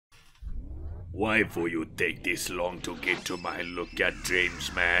Why for you take this long to get to my look at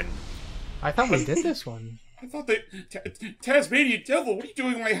James, man? I thought we did this one. I thought that... Tasmanian Devil, what are you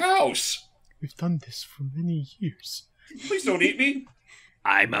doing in my house? We've done this for many years. Please don't eat me.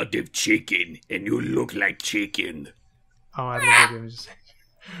 I'm out of chicken, and you look like chicken. Oh, I love it. Just...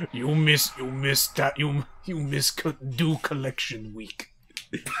 You missed due collection week.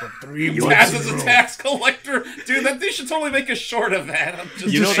 For 3 months. Taz is a tax collector? Dude, they should totally make a short of that.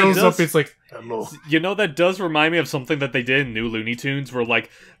 He just shows up, it's like, hello. You know, that does remind me of something that they did in New Looney Tunes, where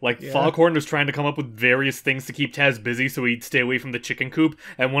Foghorn was trying to come up with various things to keep Taz busy so he'd stay away from the chicken coop,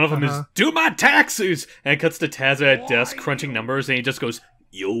 and one of them is, do my taxes! And it cuts to Taz at a desk crunching numbers, and he just goes,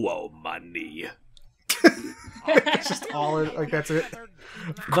 you owe money. It's just all, like, that's it.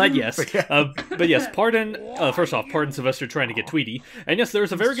 But yes, pardon Sylvester trying to get tweety. And yes,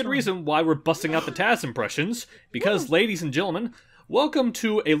 there's a very good reason why we're busting out the Taz impressions, because, ladies and gentlemen, welcome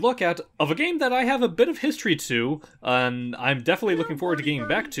to a look at of a game that I have a bit of history to, and I'm definitely looking forward to getting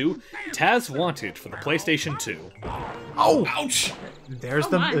back to, Taz Wanted for the PlayStation 2. Oh! Ouch! There's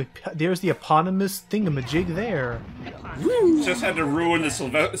the eponymous thingamajig there. Just had to ruin the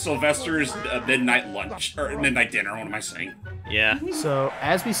Sylvester's midnight lunch, or midnight dinner, what am I saying? Yeah. So,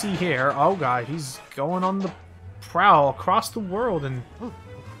 as we see here, oh god, he's going on the prowl across the world, and...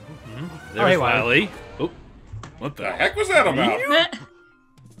 There's Wily. Oh, what The heck was that about?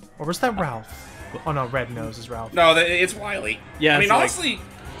 Or was that Ralph? Oh no, Red Nose is Ralph. No, it's Wily. Yeah, I mean, honestly...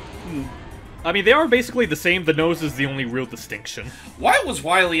 I mean, they are basically the same. The nose is the only real distinction. Why was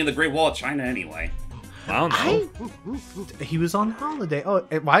Wily in the Great Wall of China anyway? I don't know. He was on holiday. Oh,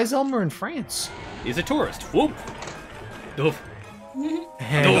 why is Elmer in France? He's a tourist. Whoop. Doof.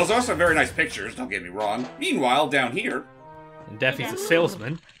 Hey. Those are some very nice pictures, don't get me wrong. Meanwhile, down here... And Daffy's a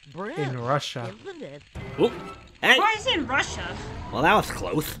salesman. In Russia. Whoop. Hey. Why is it in Russia? Well, that was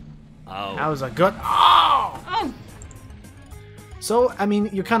close. Oh. That was a good... Oh! So, I mean,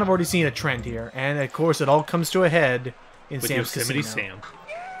 you're kind of already seeing a trend here, and of course it all comes to a head in With Sam's Yosemite Casino. Sam.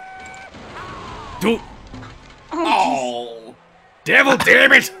 Dude. Oh! Devil,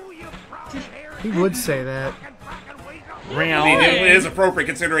 damn it! He would say that. I mean, it is appropriate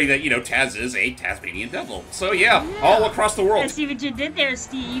considering that, you know, Taz is a Tasmanian Devil. So yeah, all across the world. I see what you did there,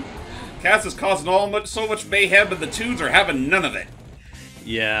 Steve. Taz is causing so much mayhem, but the Toons are having none of it.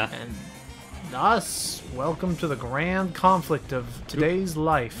 Yeah. And thus, welcome to the grand conflict of today's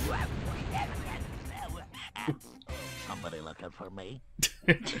life. Somebody looking for me?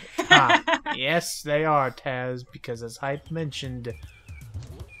 Yes, they are, Taz, because as Hype mentioned...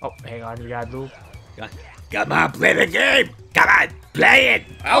 Oh, hang on, you gotta move. Come on, play the game! Come on, play it!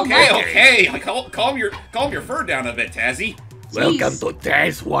 Okay. Calm your fur down a bit, Tazzy. Welcome to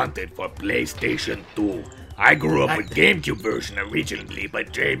Taz Wanted for PlayStation 2. I grew up with GameCube version originally,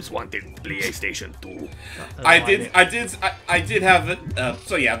 but James wanted PlayStation 2. I did have it.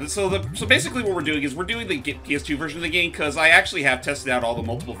 So yeah. So basically, what we're doing is we're doing the PS2 version of the game because I actually have tested out all the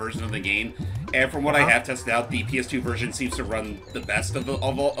multiple versions of the game, and from what I have tested out, the PS2 version seems to run the best of the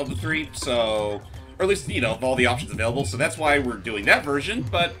three. So, or at least of all the options available. So that's why we're doing that version.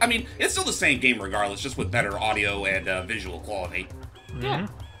 But I mean, it's still the same game regardless, just with better audio and visual quality. Yeah.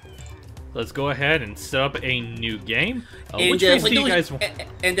 Let's go ahead and set up a new game. And, Which phase do you guys want?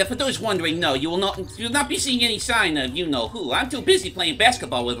 And for those wondering, no, you'll not be seeing any sign of you know who. I'm too busy playing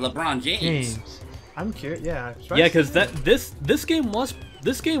basketball with LeBron James. I'm curious. Yeah. Yeah, because this game was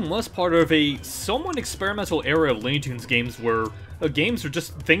part of a somewhat experimental era of Looney Tunes games where games are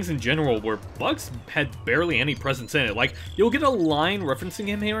just things in general where Bugs had barely any presence in it. Like, you'll get a line referencing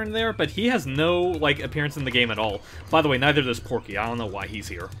him here and there, but he has no appearance in the game at all. By the way, neither does Porky. I don't know why he's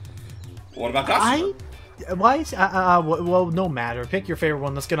here. What about Gossamer? Well, no matter. Pick your favorite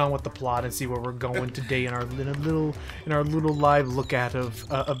one. Let's get on with the plot and see where we're going today in our little live look at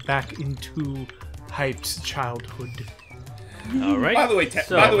of back into Hype's childhood. All right. By the way,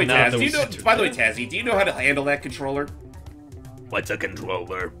 Tazzy, do you know how to handle that controller? What's a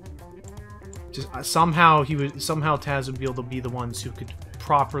controller? Just somehow Taz would be able to be the ones who could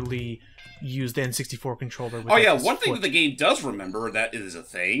properly use the N64 controller. Oh yeah, one thing that the game does remember that is a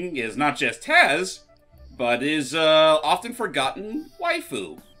thing is not just Taz, but is often forgotten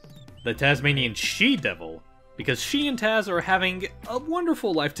waifu. The Tasmanian she-devil. Because she and Taz are having a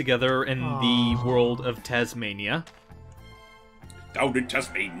wonderful life together in the world of Tasmania. Down in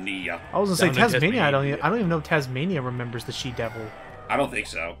Tasmania. I was gonna say Tasmania. I don't even know if Tasmania remembers the she-devil. I don't think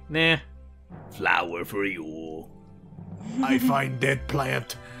so. Nah. Flower for you. I find dead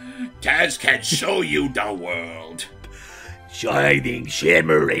plant. Taz can show you the world. Shining,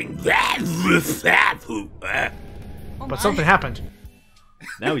 shimmering. But something happened.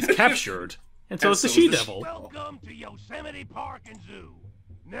 Now he's captured. And so And is the so is the she-devil. Welcome to Yosemite Park and Zoo.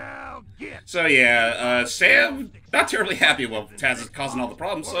 Now get. So yeah, Sam not terribly happy about Taz is causing all the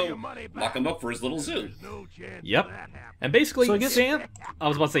problems, so lock him up for his little zoo. No chance Yep. of that happening. And basically, So I guess- I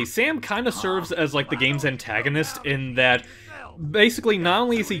was about to say, Sam kind of serves as like the game's antagonist in that basically not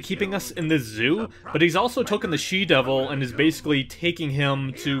only is he keeping us in this zoo, but he's also taken the she-devil and is basically taking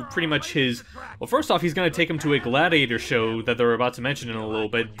him to pretty much his... Well, first off, he's going to take him to a gladiator show that they're about to mention in a little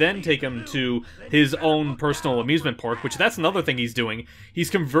bit, then take him to his own personal amusement park, which that's another thing he's doing. He's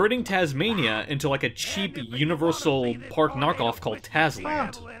converting Tasmania into like a cheap Universal Park knockoff called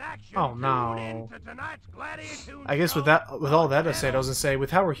Tazland. Oh no. I guess with all that I said, I was gonna say,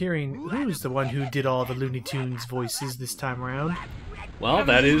 with how we're hearing, who's the one who did all the Looney Tunes voices this time around? Well,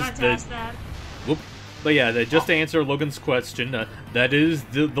 that is Not to the... ask that. Whoop. But yeah, just to answer Logan's question, that is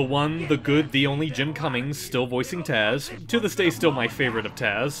the one, the good, the only Jim Cummings still voicing Taz. To this day, still my favorite of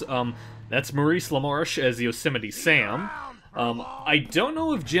Taz. That's Maurice LaMarche as Yosemite Sam. I don't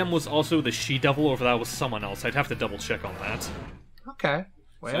know if Jim was also the she-devil or if that was someone else. I'd have to double check on that. Okay.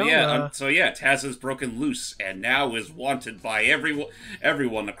 Well, So yeah, Taz has broken loose and now is wanted by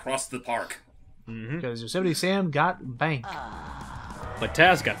everyone across the park. because Yosemite Sam got bank But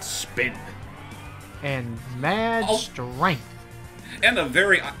Taz got spin. and mad Oh. strength. And a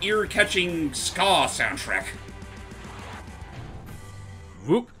very ear-catching ska soundtrack.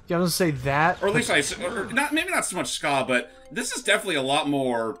 Whoop. Yeah, I was gonna say that. Or at least maybe not so much ska, but this is definitely a lot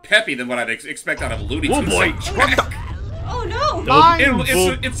more peppy than what I'd expect out of a Looney Oh, Tunes boy. soundtrack. Oh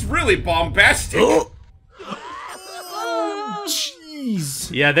no! It's really bombastic.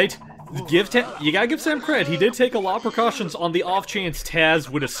 Jeez. Yeah, you gotta give Sam credit. He did take a lot of precautions on the off chance Taz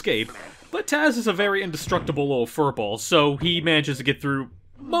would escape, but Taz is a very indestructible little furball, so he manages to get through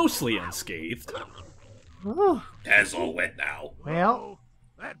mostly unscathed. Whew. Taz all wet now. Well,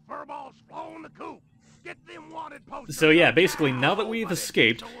 That furball's flown the coop. Get them wanted posters. So yeah, basically, now that we've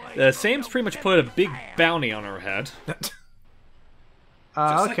escaped, Sam's pretty much put a big bounty on our head. Just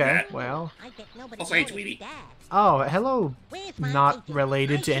like okay. that. Well. Also, hey, Tweety. Oh, hello. Not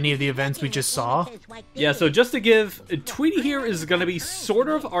related to any of the events we just saw. Yeah, so just to give, Tweety here is gonna be sort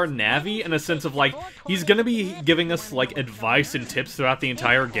of our Navi in a sense of, like, he's gonna be giving us, like, advice and tips throughout the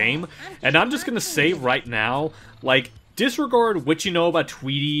entire game, and I'm just gonna say right now, like, disregard what you know about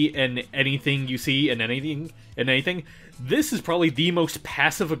Tweety and anything you see and anything, this is probably the most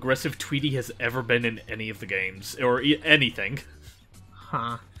passive-aggressive Tweety has ever been in any of the games, or anything.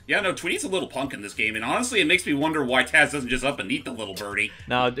 Huh. Yeah, no, Tweety's a little punk in this game, and honestly, it makes me wonder why Taz doesn't just up and eat the little birdie.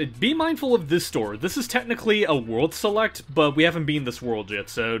 Now, be mindful of this door. This is technically a world select, but we haven't been this world yet,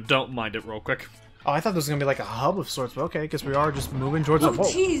 so don't mind it real quick. Oh, I thought this was gonna be like a hub of sorts, but okay, I guess we are just moving towards the Oh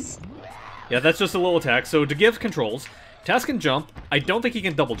wall. jeez! Yeah, that's just a little attack. So to give controls, Taz can jump. I don't think he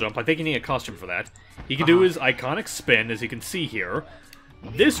can double jump. I think he need a costume for that. He can do his iconic spin, as you can see here.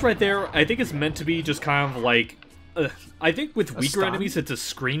 This right there, I think is meant to be just kind of like... I think with weaker stun? enemies, it's a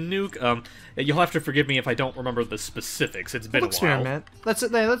screen nuke. You'll have to forgive me if I don't remember the specifics. It's been We'll a while. experiment.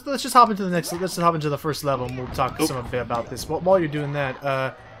 Let's just hop into the next. Let's hop into the first level, and we'll talk some a bit about this. While you're doing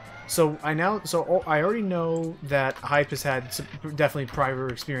that, so I already know that Hype has had some definitely prior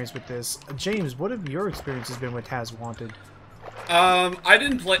experience with this. James, what have your experiences been with Taz Wanted? I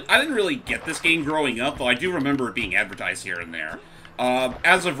didn't really get this game growing up, though I do remember it being advertised here and there.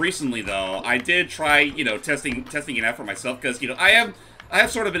 As of recently, though, I did try, testing it out for myself, because, I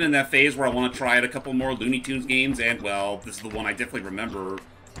have sort of been in that phase where I want to try out a couple more Looney Tunes games, and, well, this is the one I definitely remember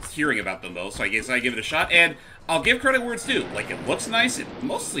hearing about the most, so I guess I give it a shot, and I'll give credit where it's due. Like, it looks nice, it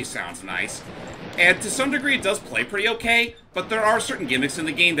mostly sounds nice, and to some degree it does play pretty okay, but there are certain gimmicks in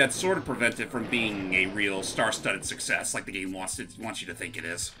the game that sort of prevent it from being a real star-studded success like the game wants you to think it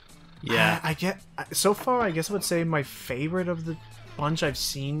is. Yeah. So far, I guess I would say my favorite of the bunch I've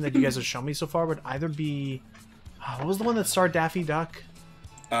seen that you guys have shown me so far would either be... what was the one that starred Daffy Duck?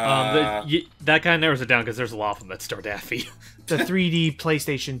 That kind of narrows it down, because there's a lot of them that star Daffy. The 3D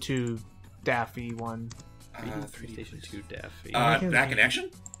PlayStation 2 Daffy one. PlayStation 2 Daffy. Back in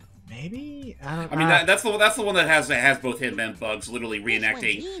Action? Maybe? I don't I mean, that's the one that has both him and Bugs literally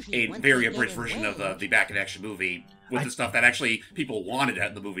reenacting a very abridged version of the Back in Action movie with the stuff that actually people wanted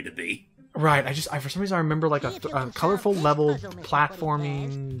the movie to be. Right, I for some reason I remember like a colorful level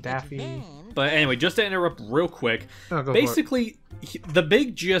platforming Daffy. But anyway, just to interrupt real quick, Oh, go for it. basically, the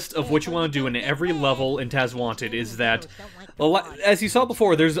big gist of what you want to do in every level in Taz Wanted is that, as you saw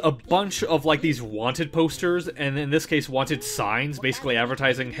before, there's a bunch of like these wanted posters, and in this case, wanted signs, basically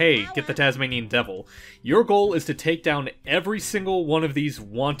advertising, hey, get the Tasmanian Devil. Your goal is to take down every single one of these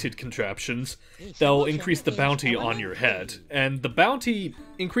wanted contraptions that'll increase the bounty on your head. And the bounty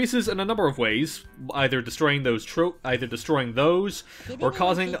increases in a number of ways, either destroying those or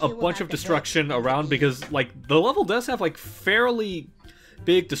causing a bunch of destruction around, because like the level does have like fairly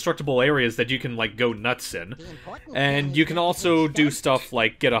big destructible areas that you can like go nuts in. And you can also do stuff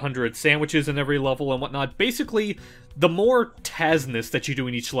like get 100 sandwiches in every level and whatnot. Basically, the more Tazness that you do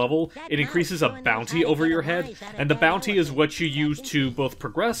in each level, it increases a bounty over your head, and the bounty is what you use to both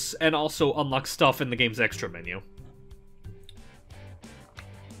progress and also unlock stuff in the game's extra menu.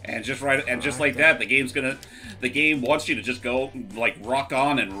 And just like that, the game wants you to just go like rock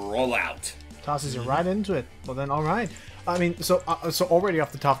on and roll out. Tosses you right into it. Well then, all right. I mean, so already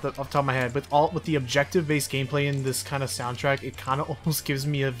off the top of my head, with the objective-based gameplay in this kind of soundtrack, it kind of almost gives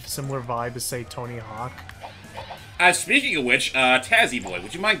me a similar vibe as, say, Tony Hawk. Speaking of which, Tazzy Boy,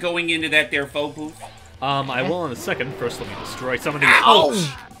 would you mind going into that there faux booth? I will in a second. First, let me destroy some of these. Ouch!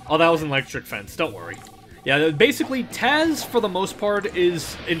 Oh, that was an electric fence. Don't worry. Yeah, basically, Taz, for the most part,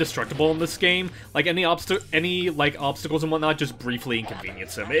 is indestructible in this game. Like, any obstacles and whatnot just briefly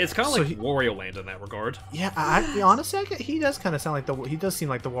inconvenience him. It's kind of like Wario Land in that regard. Yeah, honestly, he does kind of sound like he does seem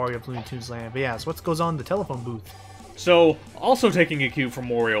like the Wario of Looney Tunes Land. But yeah, so what goes on in the telephone booth? So, also taking a cue from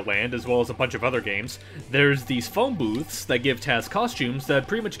Wario Land, as well as a bunch of other games, there's these phone booths that give Taz costumes that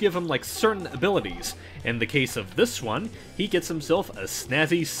pretty much give him, like, certain abilities. In the case of this one, he gets himself a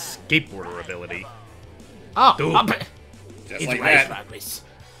snazzy skateboarder ability. Oh, just like that.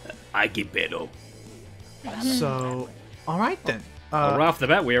 I get better. So, all right then. Right off the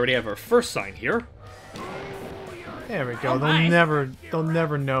bat, we already have our first sign here. There we go. They'll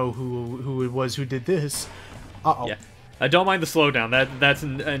never know who it was who did this. Uh-oh. Yeah. Don't mind the slowdown. That's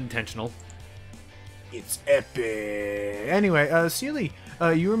intentional. It's epic. Anyway, Sealy,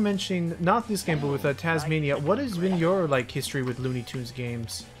 you were mentioning not this game, but with Tasmania. What has been your like history with Looney Tunes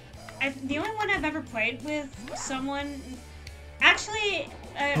games? The only one I've ever played with someone, actually,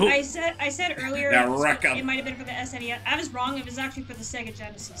 I said earlier it might have been for the SNES. I was wrong. It was actually for the Sega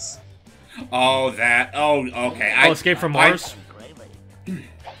Genesis. Oh, that. Oh, okay. Escape from Mars.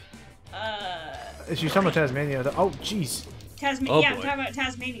 She's talking about Tasmania. Oh, jeez. Tasmania. Yeah, I'm talking about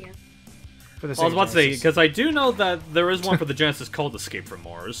Tasmania. For the Sega I was about to say, Genesis. because I do know that there is one for the Genesis called Escape from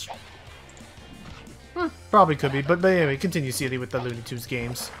Mars. Probably could be, but anyway, continue, Sealy, with the Looney Tunes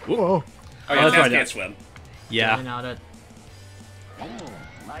games. Whoa. Oh, yeah, that's Taz right, can't swim. Yeah.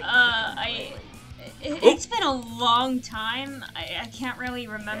 It's been a long time. I can't really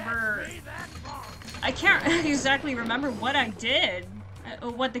remember. I can't exactly remember what I did,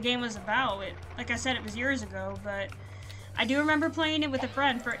 what the game was about. Like I said, it was years ago, but I do remember playing it with a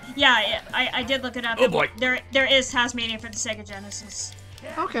friend. I did look it up. Oh boy. There is Tasmania for the Sega Genesis.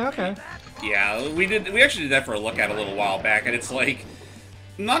 Okay. Yeah, we actually did that for a look at a little while back, and it's like,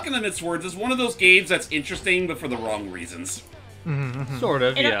 I'm not gonna mince words, it's one of those games that's interesting, but for the wrong reasons. Sort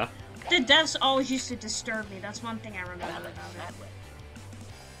of, yeah. The deaths always used to disturb me. That's one thing I remember about it.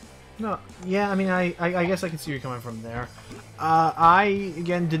 No, yeah, I mean, I guess I can see where you're coming from there. I,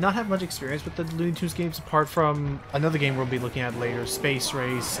 again, did not have much experience with the Looney Tunes games, apart from another game we'll be looking at later, Space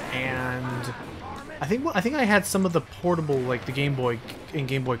Race, and I think I had some of the portable, like the Game Boy and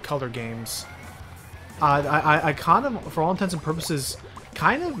Game Boy Color games. I kind of, for all intents and purposes,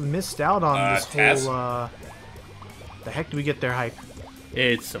 kind of missed out on this Taz? whole, the heck do we get there, hype?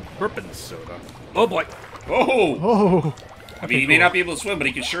 It's some bourbon soda. Oh boy. Oh! Oh! I mean, he may not be able to swim, but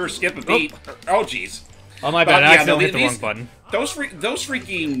he can sure skip a beat. Oh, jeez. Oh my bad, I accidentally hit the wrong button. Those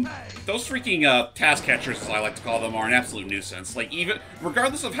freaking task catchers, as I like to call them, are an absolute nuisance. Like, even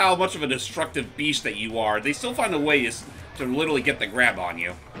regardless of how much of a destructive beast that you are, they still find a way to literally get the grab on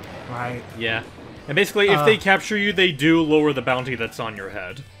you. Right. Yeah. And basically, if they capture you, they do lower the bounty that's on your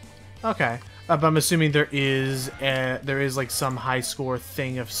head. Okay. But I'm assuming there is like some high score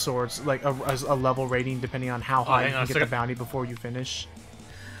thing of sorts, like a level rating depending on how high you can get the bounty before you finish.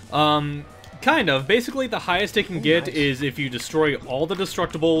 Kind of. Basically, the highest it can get is if you destroy all the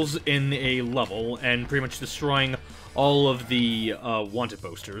destructibles in a level, and pretty much destroying all of the wanted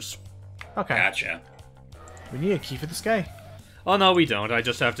posters. Okay. Gotcha. We need a key for this guy. Oh no, we don't. I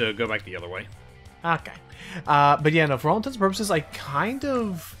just have to go back the other way. Okay. But yeah, no, for all intents and purposes, I kind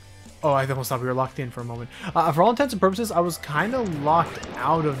of... Oh, I almost thought we were locked in for a moment. For all intents and purposes, I was kind of locked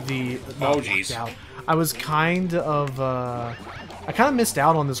out of the... Oh, jeez. I was kind of... I kind of missed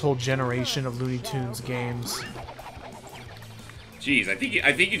out on this whole generation of Looney Tunes games. Jeez, I think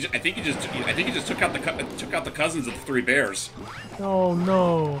you just took out the cousins of the three bears. Oh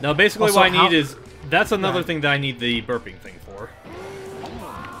no. Now, basically, Also, what I need is that's another thing that I need the burping thing for.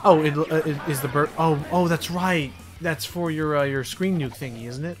 Oh, it is the burp. Oh, that's right. That's for your screen nuke thingy,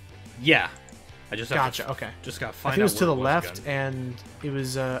 isn't it? Yeah. I just have Gotcha. to, Okay. Just got to I find think it out was to where the it left, again. and it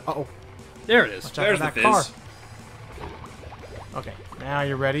was. Uh-oh. There it is. Watch out There's for that the car. fizz. Okay, now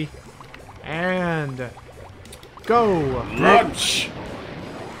you're ready. And go. Lunch.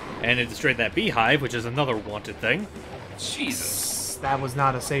 And it destroyed that beehive, which is another wanted thing. Jesus. That was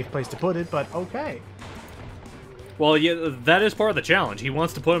not a safe place to put it, but okay. Well, yeah, that is part of the challenge. He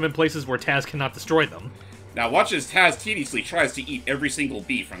wants to put them in places where Taz cannot destroy them. Now watch as Taz tediously tries to eat every single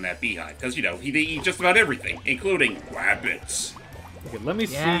bee from that beehive, because, you know, they eat just about everything, including rabbits. Okay, let me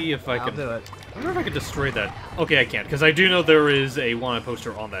Yeah, see if I I'll can... do it. I wonder if I can destroy that. Okay, I can't, because I do know there is a wanted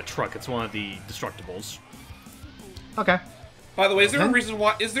poster on that truck. It's one of the destructibles. Okay. By the way, is there a Okay.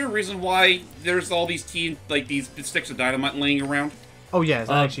 reason why there's all these these sticks of dynamite laying around? Oh yeah, is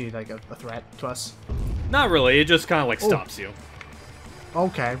that actually like a threat to us? Not really, it just kind of like Oh. stops you.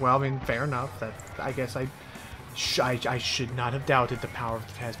 Okay, well, I mean, fair enough. That I guess I should not have doubted the power of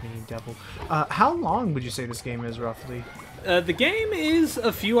the Tasmanian Devil. How long would you say this game is, roughly? The game is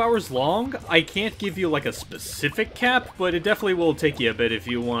a few hours long. I can't give you like a specific cap, but it definitely will take you a bit if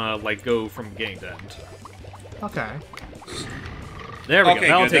you want to like go from beginning to end. Okay. There we Okay, go.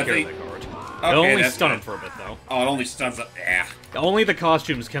 That'll good, take that care of thing- the guard. Okay, It'll only that's stun good. him for a bit though. Oh, it only stuns up. Yeah. Only the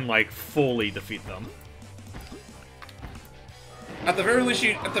costumes can like fully defeat them. At the very least,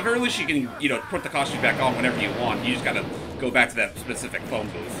 you can, you know, put the costume back on whenever you want. You just gotta go back to that specific phone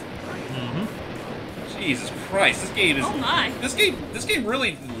booth. Jesus Christ, this game is. Oh my. This game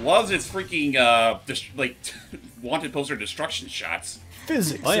really loves its freaking wanted poster destruction shots.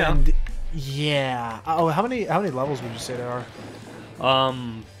 Physics Oh, yeah. and yeah. Oh, how many levels would you say there are?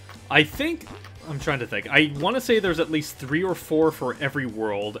 I think I'm trying to think. I want to say there's at least 3 or 4 for every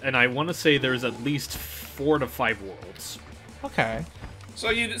world, and I want to say there's at least 4 to 5 worlds. Okay. So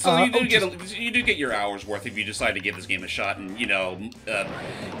you do get your hours worth if you decide to give this game a shot and, you know,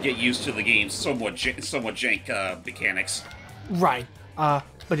 get used to the game's somewhat jank mechanics. Right.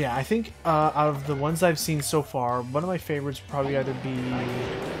 But yeah, I think out of the ones I've seen so far, one of my favorites would probably either be.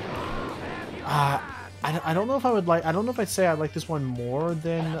 I don't know if I would like. I don't know if I'd say I like this one more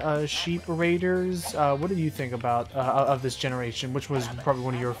than Sheep Raiders. What do you think about of this generation? Which was probably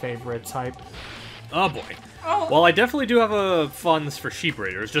one of your favorites? Hype. Oh boy. Oh. Well, I definitely do have a fondness for Sheep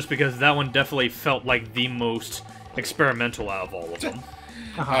Raiders, just because that one definitely felt like the most experimental out of all of them.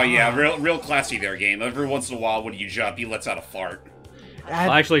 Oh yeah, real classy there, game. Every once in a while, when you jump, he lets out a fart.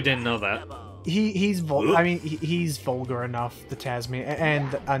 I actually didn't know that. He's vulgar enough, the Tasman,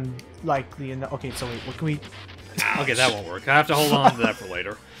 and unlikely enough. Okay, so wait, what can we? Okay, that won't work. I have to hold on to that for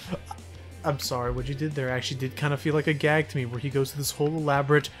later. I'm sorry, what you did there actually did kind of feel like a gag to me, where he goes to this whole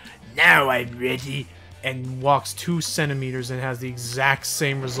elaborate, now I'm ready, and walks 2 centimeters and has the exact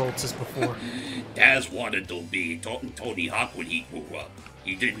same results as before. Taz wanted to be Tony Hawk when he grew up.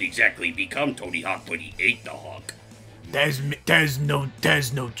 He didn't exactly become Tony Hawk, but he ate the hawk. There's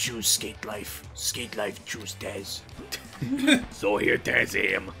no choose skate life. Skate life choose Taz. So here Taz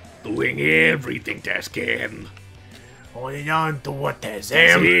am, doing everything Taz can. Holding on to what Taz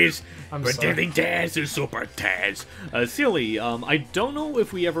Taz am. is I'm pretending Taz is Super Taz. Silly, I don't know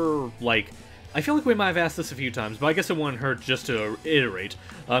if we ever, like... I feel like we might have asked this a few times, but I guess it wouldn't hurt just to iterate.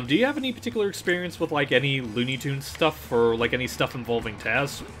 Do you have any particular experience with, like, any Looney Tunes stuff, or, like, any stuff involving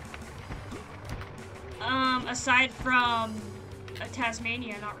Taz? Aside from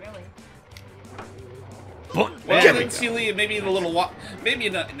Tasmania, not really. But, Well, there we then, go. Celia, maybe in a little while, maybe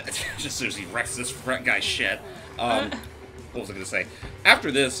in a, just seriously wrecks this guy's shit. What was I gonna say?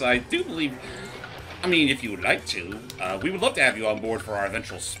 After this, I do believe. I mean, if you would like to, we would love to have you on board for our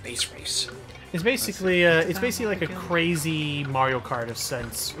eventual space race. It's basically like a crazy Mario Kart of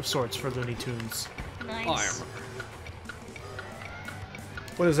sorts for Looney Tunes. Nice. Oh, I remember.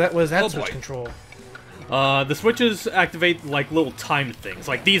 What is that? What is that Oh, switch boy. control? The switches activate, like, little time things,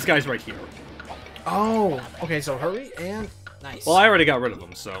 like these guys right here. Oh, okay. So hurry and nice. Well, I already got rid of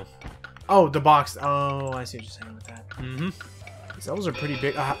them, so... Oh, the box. Oh, I see what you're saying with that. Mm-hmm. Those are pretty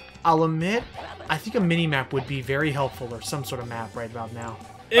big. I'll admit, I think a mini map would be very helpful, or some sort of map right about now.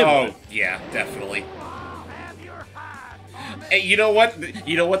 Oh yeah, definitely. Hey, you know what?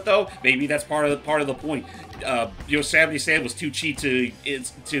 You know what though? Maybe that's part of the point. Yosemite Sam was too cheap to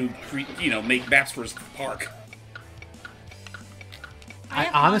make maps for his park. I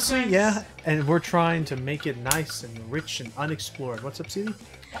honestly, apologize. yeah, and we're trying to make it nice and rich and unexplored. What's up, CD?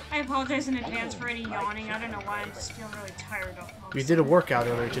 I apologize in advance for any yawning. I don't know why. I just feel really tired of all We of did a workout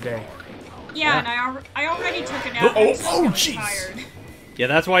earlier today. Yeah, and I already took a nap. Oh, I'm still really jeez. tired. Yeah,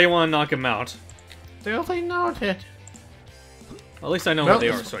 that's why you want to knock him out. Duly noted. At least I know Well,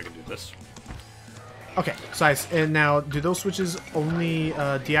 where they are, so I can do this. Okay, so and now, do those switches only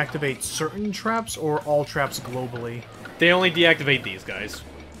deactivate certain traps or all traps globally? They only deactivate these guys.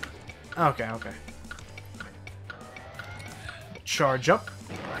 Okay. Charge up.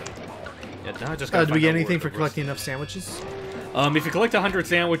 Yeah, now I just gotta Do we find get out anything where for the collecting enough sandwiches? If you collect 100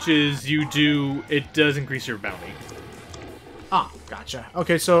 sandwiches, it does increase your bounty. Ah, gotcha.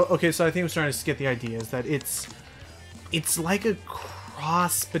 Okay, so I think I'm starting to get the idea is that it's like a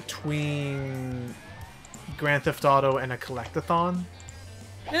cross between Grand Theft Auto and a collectathon.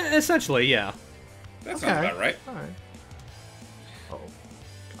 Essentially, yeah. That sounds about right. Alright. Oh.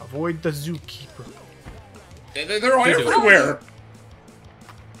 Avoid the zookeeper. They're all everywhere.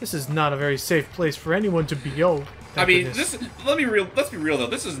 This is not a very safe place for anyone to be. Oh, I thank mean, goodness. let's be real though.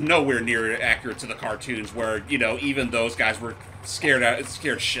 This is nowhere near accurate to the cartoons, where even those guys were scared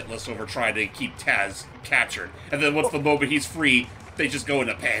shitless over trying to keep Taz captured, and then once the moment he's free, they just go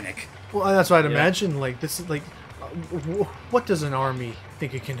into panic. Well, that's what I'd imagine. Like this is like, what does an army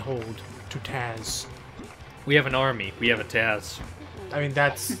think it can hold to Taz? We have an army. We have a Taz. I mean,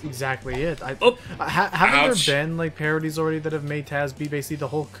 that's exactly it. Oh! Haven't Ouch. there been like parodies already that have made Taz be basically the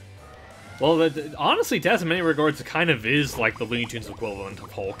Hulk? Well, honestly, Taz in many regards kind of is like the Looney Tunes equivalent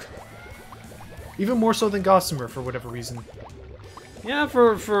of Hulk. Even more so than Gossamer for whatever reason. Yeah,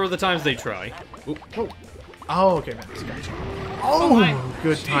 for the times they try. Oop. Oh, okay, man. Gotcha. Oh,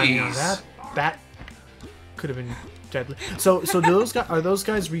 Good timing on jeez. that. That could have been deadly. So do those guys are those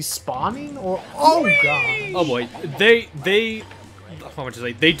guys respawning or? Oh god! Oh boy, how much is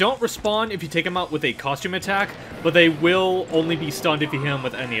they? They don't respawn if you take them out with a costume attack, but they will only be stunned if you hit them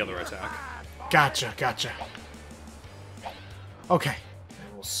with any other attack. Gotcha. Okay,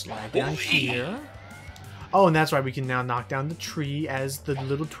 we'll slide down here. Oh, and that's why we can now knock down the tree as the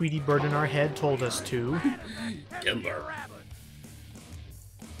little Tweety bird in our head told us to. Timber.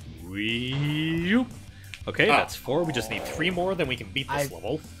 Okay, that's 4. We just need 3 more, then we can beat this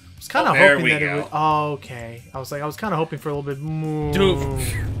level. I was kind of there hoping we that it go. would. Oh, okay. I was kind of hoping for a little bit more.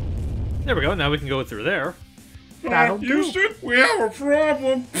 There we go. Now we can go through there. That'll do. Houston, we have a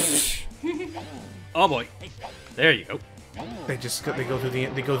problem. Oh boy. There you go. They go through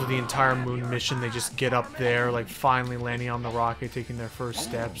the entire moon mission. They just get up there, like finally landing on the rocket, taking their first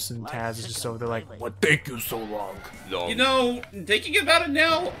steps, and Taz is just over there like, What take you so long? Thinking about it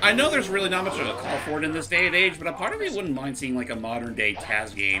now, I know there's really not much of a call for it in this day and age, but a part of me wouldn't mind seeing like a modern day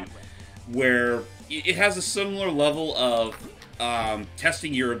Taz game where it has a similar level of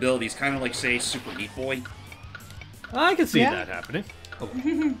testing your abilities, kind of like, say, Super Meat Boy. I can see that happening.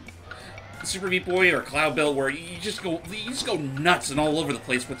 Super Meat Boy or Cloud Belt, where you just go nuts and all over the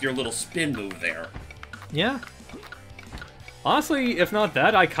place with your little spin move there. Yeah. Honestly, if not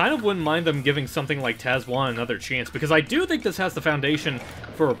that, I kind of wouldn't mind them giving something like Taz 1 another chance, because I do think this has the foundation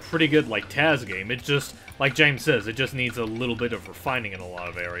for a pretty good, like, Taz game. It just, like James says, it just needs a little bit of refining in a lot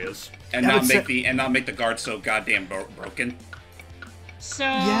of areas. And not make the guards so goddamn broken. So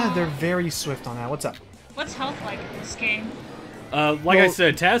yeah, they're very swift on that. What's up? What's health like in this game? Like I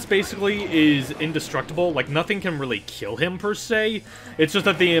said, Taz basically is indestructible. Like, nothing can really kill him, per se. It's just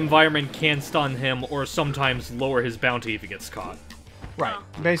that the environment can stun him, or sometimes lower his bounty if he ggets caught. Right.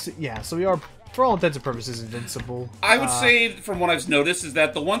 Basically, yeah. So we are, for all intents and purposes, invincible. I would say, from what I've noticed, is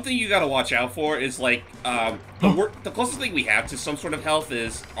that the one thing you gotta watch out for is, like, the closest thing we have to some sort of health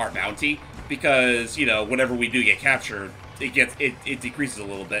is our bounty, because, whenever we do get captured, it decreases a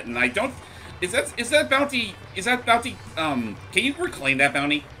little bit, and I don't... Is that bounty, can you reclaim that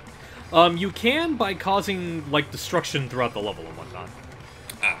bounty? You can by causing, like, destruction throughout the level and whatnot.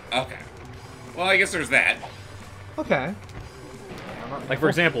 Ah, okay. Well, I guess there's that. Okay. Like, for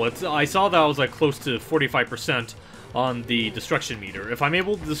example, I saw that I was, like, close to 45% on the destruction meter. If I'm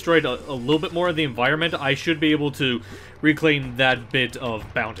able to destroy a little bit more of the environment, I should be able to reclaim that bit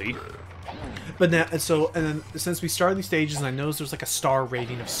of bounty. But now, and then since we started these stages, and I know there's like a star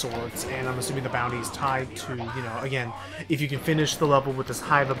rating of sorts, and I'm assuming the bounty is tied to, again, if you can finish the level with as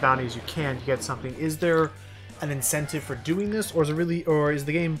high of a bounty as you can, you get something. Is there an incentive for doing this, or is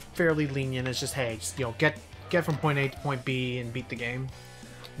the game fairly lenient? It's just, hey, get from point A to point B and beat the game.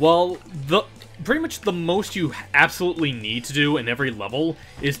 Well, pretty much the most you absolutely need to do in every level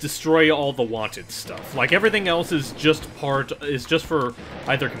is destroy all the wanted stuff. Like, everything else is just for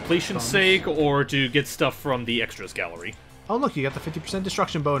either completion's sake or to get stuff from the extras gallery. Oh, look, you got the 50%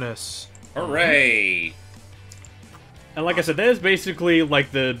 destruction bonus. Hooray! And like I said, that is basically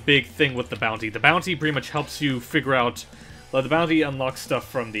like the big thing with the bounty. The bounty pretty much helps you figure out. The bounty unlocks stuff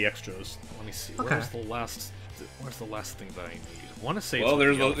from the extras. Let me see. Okay. Where's the last thing that I need? I want to say. Well,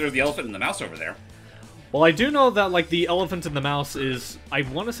 there's the elephant and the mouse over there. Well, I do know that like the elephant and the mouse is. I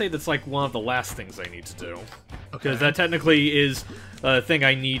want to say that's like one of the last things I need to do. Because that technically is a thing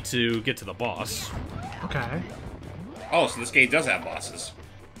I need to get to the boss. Okay. Oh, so this game does have bosses.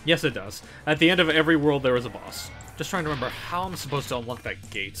 Yes, it does. At the end of every world, there is a boss. Just trying to remember how I'm supposed to unlock that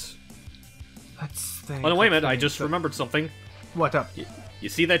gate. Let's think. Oh, no, wait a minute. I just remembered something. What up? You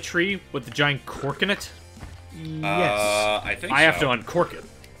see that tree with the giant cork in it? Yes. I think I have to uncork it.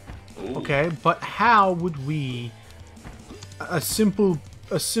 Ooh. Okay, but how would we, a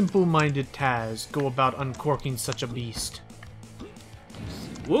simple-minded Taz, go about uncorking such a beast?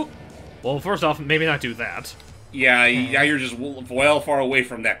 Whoop. Well, first off, maybe not do that. Yeah, you're just well far away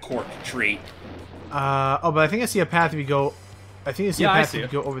from that cork tree. Oh, but I think I see a path if you go. I think I see a Yeah, I path see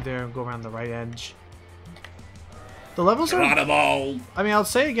if you it. go over there and go around the right edge. The levels are. Geronimo! I mean, I'll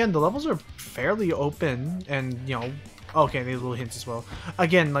say again, the levels are fairly open, and you know, okay, they have little hints as well.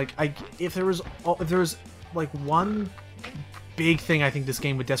 Again, like if there was like one big thing I think this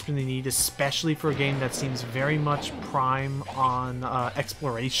game would desperately need, especially for a game that seems very much prime on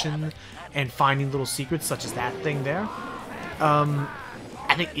exploration and finding little secrets such as that thing there.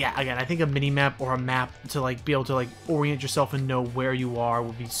 I think, yeah, again, I think a mini-map or a map to, like, be able to, like, orient yourself and know where you are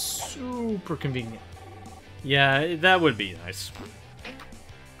would be super convenient. Yeah, that would be nice.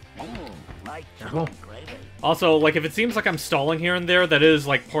 Cool. Also, like, if it seems like I'm stalling here and there, that is,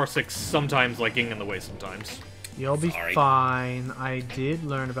 like, parsecs sometimes, like, getting in the way sometimes. You'll be Sorry. fine. I did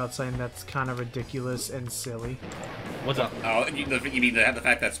learn about something that's kind of ridiculous and silly. What's up? Oh, you mean the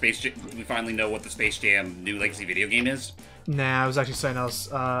fact that we finally know what the Space Jam New Legacy video game is? Nah, I was actually saying else.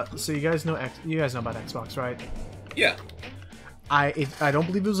 So you guys know about Xbox, right? Yeah. I don't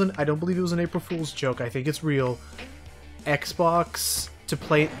believe it was an April Fool's joke. I think it's real. Xbox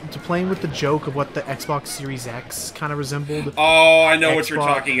playing with the joke of what the Xbox Series X kind of resembled. Oh, I know what you're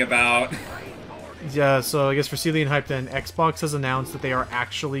talking about. Yeah, so I guess for Celia and Hype then, Xbox has announced that they are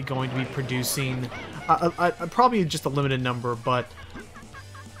actually going to be producing probably just a limited number, but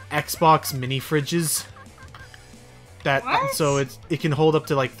Xbox mini fridges. So it can hold up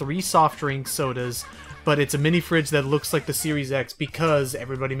to like 3 soft drink sodas, but it's a mini fridge that looks like the Series X because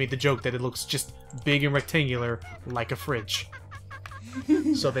everybody made the joke that it looks just big and rectangular like a fridge.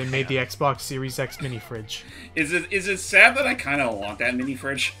 So they made the Xbox Series X mini fridge. Is it sad that I kind of want that mini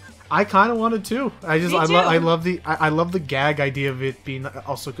fridge? I kind of wanted to. I Me too. love the gag idea of it being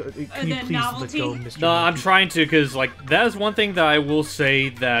also. Can you the please novelty. let go, Mr. No, I'm Monkey? trying to, because, like, that is one thing that I will say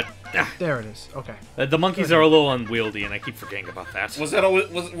that... There it is. Okay. The monkeys are a little unwieldy, and I keep forgetting about that.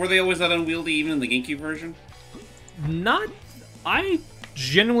 Were they always that unwieldy even in the GameCube version? Not... I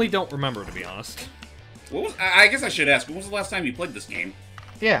genuinely don't remember, to be honest. I guess I should ask, when was the last time you played this game?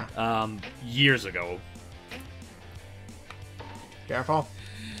 Yeah. Years ago. Careful.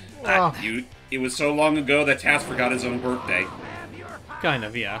 Oh. It was so long ago that Taz forgot his own birthday. Kind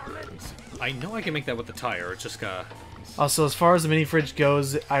of, yeah. I know I can make that with the tire, it's just gotta... Also, as far as the mini fridge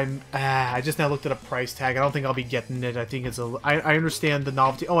goes, I just now looked at a price tag. I don't think I'll be getting it. I think it's I understand the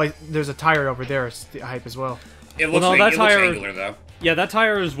novelty. Oh, there's a tire over there. It's the Hype as well. It looks, Well, no, that it tire- looks angular, though. Yeah, that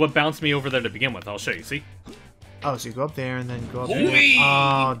tire is what bounced me over there to begin with, I'll show you, see? Oh, so you go up there and then go up Whee! there.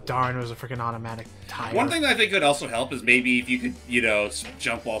 Oh, darn, it was a freaking automatic tire. One thing that I think could also help is maybe if you could,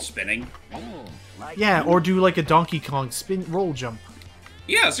 jump while spinning. Yeah, or do like a Donkey Kong roll jump.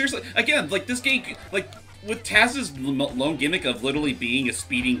 Yeah, seriously. Again, like, this game, like, with Taz's lone gimmick of literally being a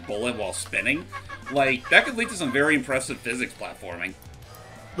speeding bullet while spinning, like, that could lead to some very impressive physics platforming.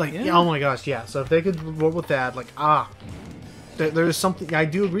 Like, yeah, oh my gosh, yeah. So if they could roll with that, like, there's something. I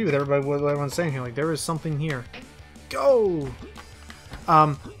do agree with everybody. What everyone's saying here. Like, there is something here. Go.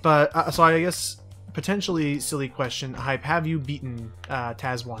 So I guess potentially silly question. Hype, have you beaten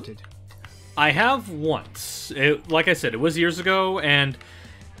Taz Wanted? I have once. Like I said, it was years ago, and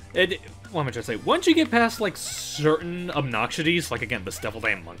what am I trying to say? Once you get past, like, certain obnoxities, like, again, this devil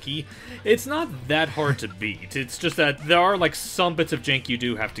damn monkey, it's not that hard to beat. It's just that there are, like, some bits of jank you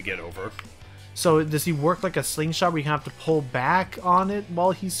do have to get over. So does he work like a slingshot where you have to pull back on it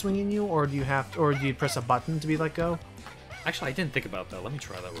while he's swinging you, or do you press a button to be let go? Actually, I didn't think about that. Let me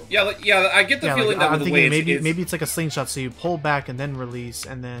try that real quick. Yeah, I get the feeling that I'm with the way thinking maybe it's like a slingshot, so you pull back and then release,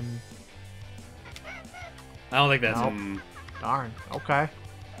 and then... I don't think that's Nope. it. Darn. Okay.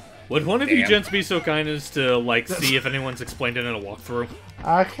 Would one of you Damn. gents be so kind as to, like, see if anyone's explained it in a walkthrough?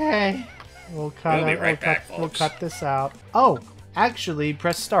 Okay. We'll cut. We'll be right back, we'll folks. cut this out. Oh, actually,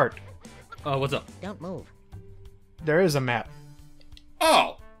 press start. What's up? Don't move. There is a map.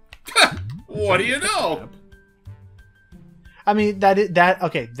 Oh! What do you know? I mean, that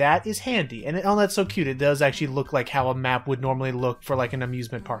is handy, and that's so cute. It does actually look like how a map would normally look for like an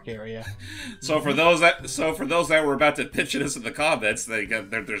amusement park area. So for those that were about to pitch at us in the comments,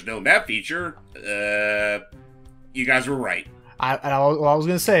 there's no map feature. You guys were right. I was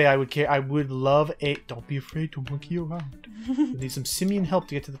gonna say I would love a. Don't be afraid to monkey around. We need some simian help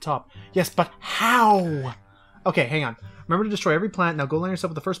to get to the top. Yes, but how? Okay, hang on. Remember to destroy every plant. Now go land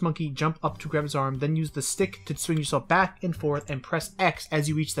yourself with the first monkey, jump up to grab his arm, then use the stick to swing yourself back and forth, and press X as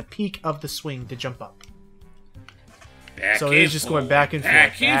you reach the peak of the swing to jump up. So it is just going back and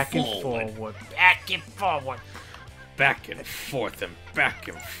forth, back and forward, back and forward. Back and forth and back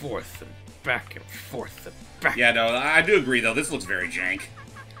and forth and back and forth and back. Yeah, no, I do agree though. This looks very jank.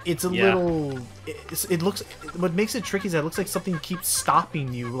 It's a little. It looks. What makes it tricky is that it looks like something keeps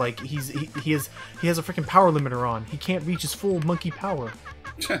stopping you. Like he has a freaking power limiter on. He can't reach his full monkey power.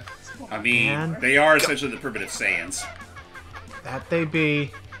 I mean, And they are essentially the primitive Saiyans. that they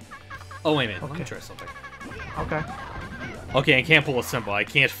be. Oh wait a minute. Let me Okay. try something. Okay. Okay, I can't pull a symbol. I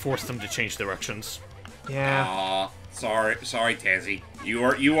can't force them to change directions. Yeah. Aw, sorry, Tazzy.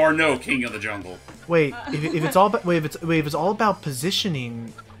 You are no king of the jungle. Wait. If it's all about if it's all about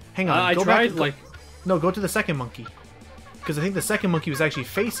positioning. Hang on. I go tried back, like. No, go to the second monkey. Because I think the second monkey was actually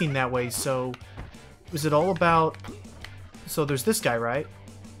facing that way. So, was it all about? So there's this guy, right?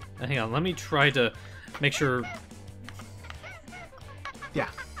 Hang on. Let me try to make sure. Yeah,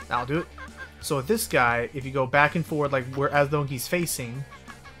 I'll do it. So with this guy, if you go back and forward, like where as the monkey's facing,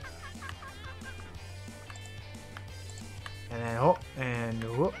 and then Up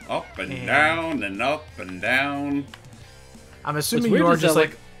and down and up and down. I'm assuming weird you are is just that,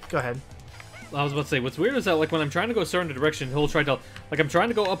 like. Go ahead. I was about to say, what's weird is that like when I'm trying to go a certain direction, he'll try to I'm trying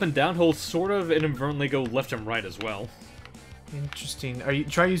to go up and down, he'll sort of inadvertently go left and right as well. Interesting. Are you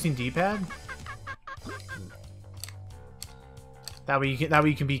try using D-pad? That way you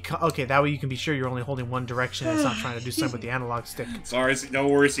can be okay. That way you can be sure you're only holding one direction. And it's not trying to do something with the analog stick. Sorry, don't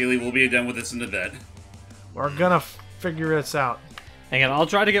worry, Sealy. We'll be done with this in a bit. We're gonna figure this out. Hang on, I'll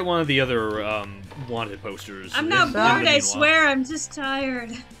try to get one of the other wanted posters. I'm not in bored, the I meanwhile. swear. I'm just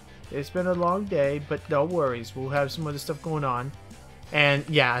tired. It's been a long day, but no worries. We'll have some other stuff going on. And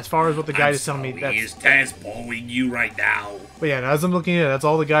yeah, as far as what the guide is telling me, Is Taz bullying you right now? but yeah, as I'm looking at it,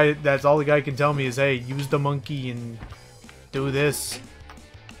 that's all the guy can tell me is, hey, use the monkey and do this.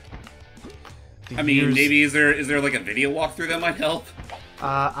 I mean, maybe is there like a video walkthrough that might help?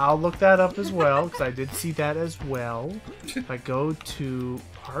 I'll look that up as well, because I did see that as well. If I go to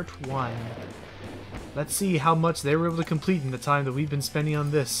part 1, let's see how much they were able to complete in the time that we've been spending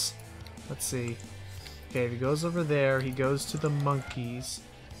on this. Let's see. Okay, if he goes over there, he goes to the monkeys.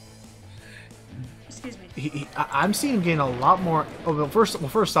 Excuse me. I'm seeing him gain a lot more. Oh, well,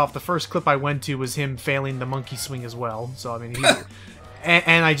 first off, the first clip I went to was him failing the monkey swing as well. So I mean, he's,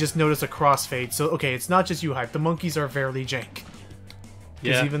 and I just noticed a crossfade. So okay, it's not just you, hype. The monkeys are fairly jank.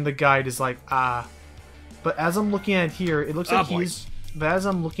 Because Yeah. even the guide is like, ah. But as I'm looking at here, it looks like boys. But as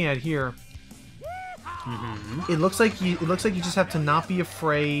I'm looking at here, it looks like you just have to not be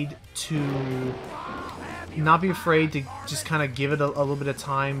afraid to just kind of give it a little bit of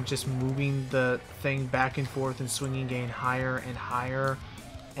time, just moving the thing back and forth and swinging, getting higher and higher.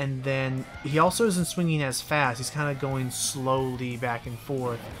 And then he also isn't swinging as fast. He's kind of going slowly back and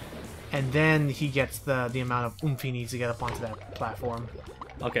forth. And then he gets the amount of oomph he needs to get up onto that platform.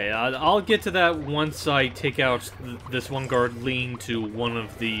 Okay, I'll get to that once I take out this one guard leading to one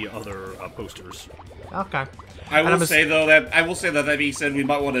of the other posters. Okay. I will say that being said, we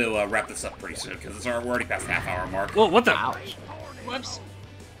might want to wrap this up pretty soon because we're already past the half-hour mark. Well, what the? Whoops.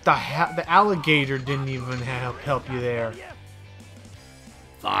 The alligator didn't even help you there.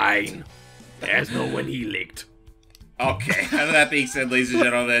 Fine. There's no one he licked. Okay, that being said, ladies and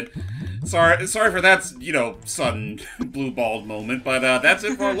gentlemen, sorry for that, sudden blue-balled moment, but that's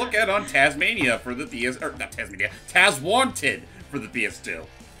it for our look at on Tasmania for the not Tasmania, Taz Wanted for the PS2.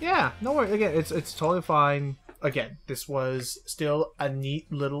 Yeah, no worries. Again, it's totally fine. Again, this was still a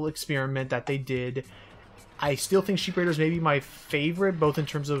neat little experiment that they did. I still think Sheep Raiders may be my favorite, both in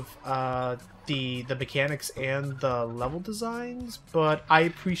terms of the mechanics and the level designs, but I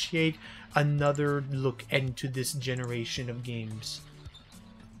appreciate another look into this generation of games.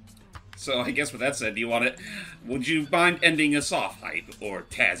 So I guess with that said, would you mind ending us off, Hype, or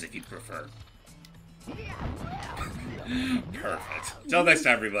Taz if you prefer? Perfect. Till next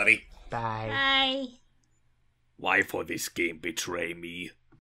time, everybody. Bye. Bye. Why for this game betray me?